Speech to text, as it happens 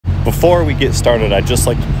Before we get started, I'd just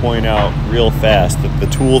like to point out real fast that the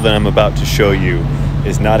tool that I'm about to show you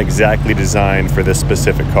is not exactly designed for this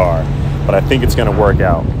specific car, but I think it's going to work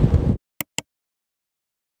out.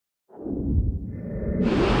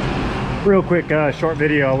 Real quick short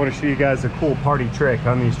video, I want to show you guys a cool party trick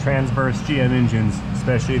on these transverse GM engines,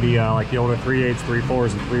 especially the like the older 3.8s,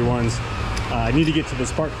 3.4s, and 3.1s. I need to get to the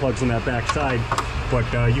spark plugs on that back side, but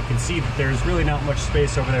you can see that there's really not much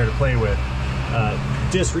space over there to play with.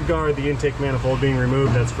 Disregard the intake manifold being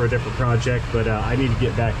removed, that's for a different project, but I need to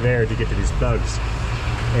get back there to get to these plugs,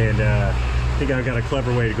 and I think I've got a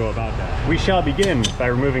clever way to go about that. We shall begin by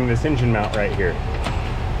removing this engine mount right here.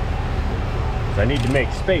 I need to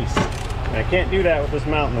make space, and I can't do that with this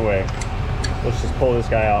mount in the way. Let's just pull this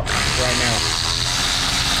guy out right now.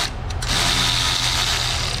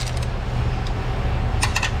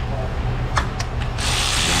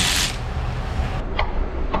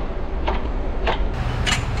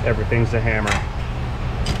 Everything's a hammer.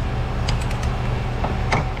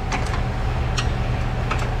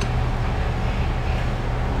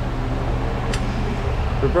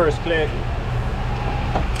 Reverse click.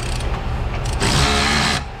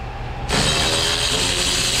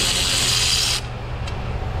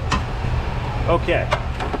 Okay,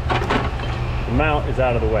 the mount is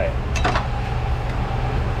out of the way.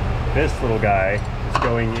 This little guy is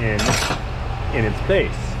going in its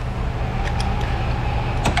place.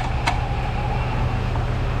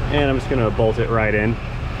 And I'm just gonna bolt it right in,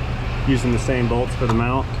 using the same bolts for the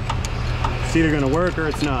mount. It's either gonna work or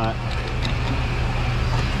it's not.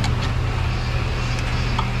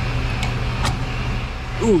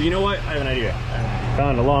 Ooh, you know what? I have an idea. I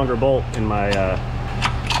found a longer bolt in my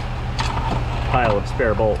pile of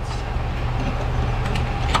spare bolts.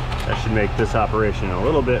 That should make this operation a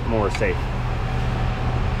little bit more safe.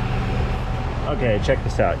 Okay, check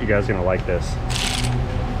this out. You guys are gonna like this.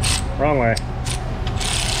 Wrong way.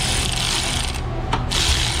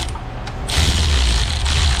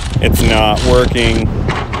 It's not working.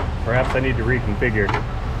 Perhaps I need to reconfigure.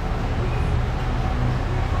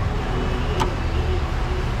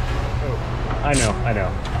 Oh, I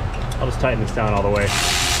know. I'll just tighten this down all the way.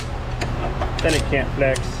 Then it can't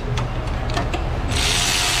flex.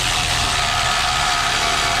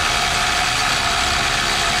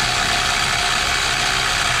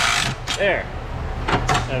 There.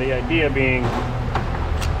 Now the idea being,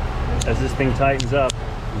 as this thing tightens up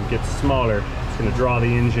and gets smaller, it's going to draw the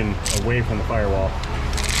engine away from the firewall.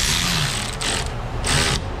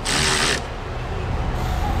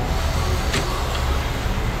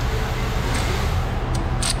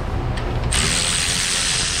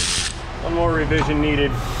 One more revision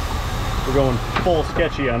needed. We're going full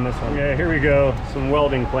sketchy on this one. Okay, here we go. Some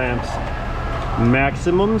welding clamps.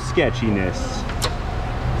 Maximum sketchiness.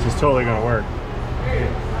 This is totally going to work.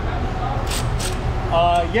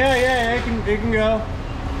 Yeah, it can go.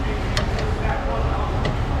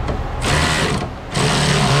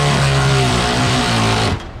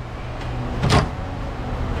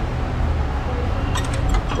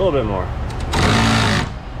 A little bit more.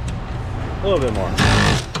 A little bit more.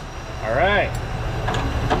 All right.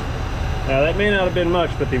 Now that may not have been much,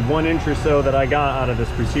 but the 1 inch or so that I got out of this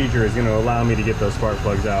procedure is going to allow me to get those spark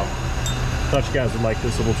plugs out. Thought you guys would like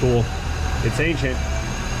this little tool. It's ancient,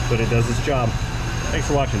 but it does its job. Thanks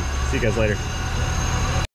for watching. See you guys later.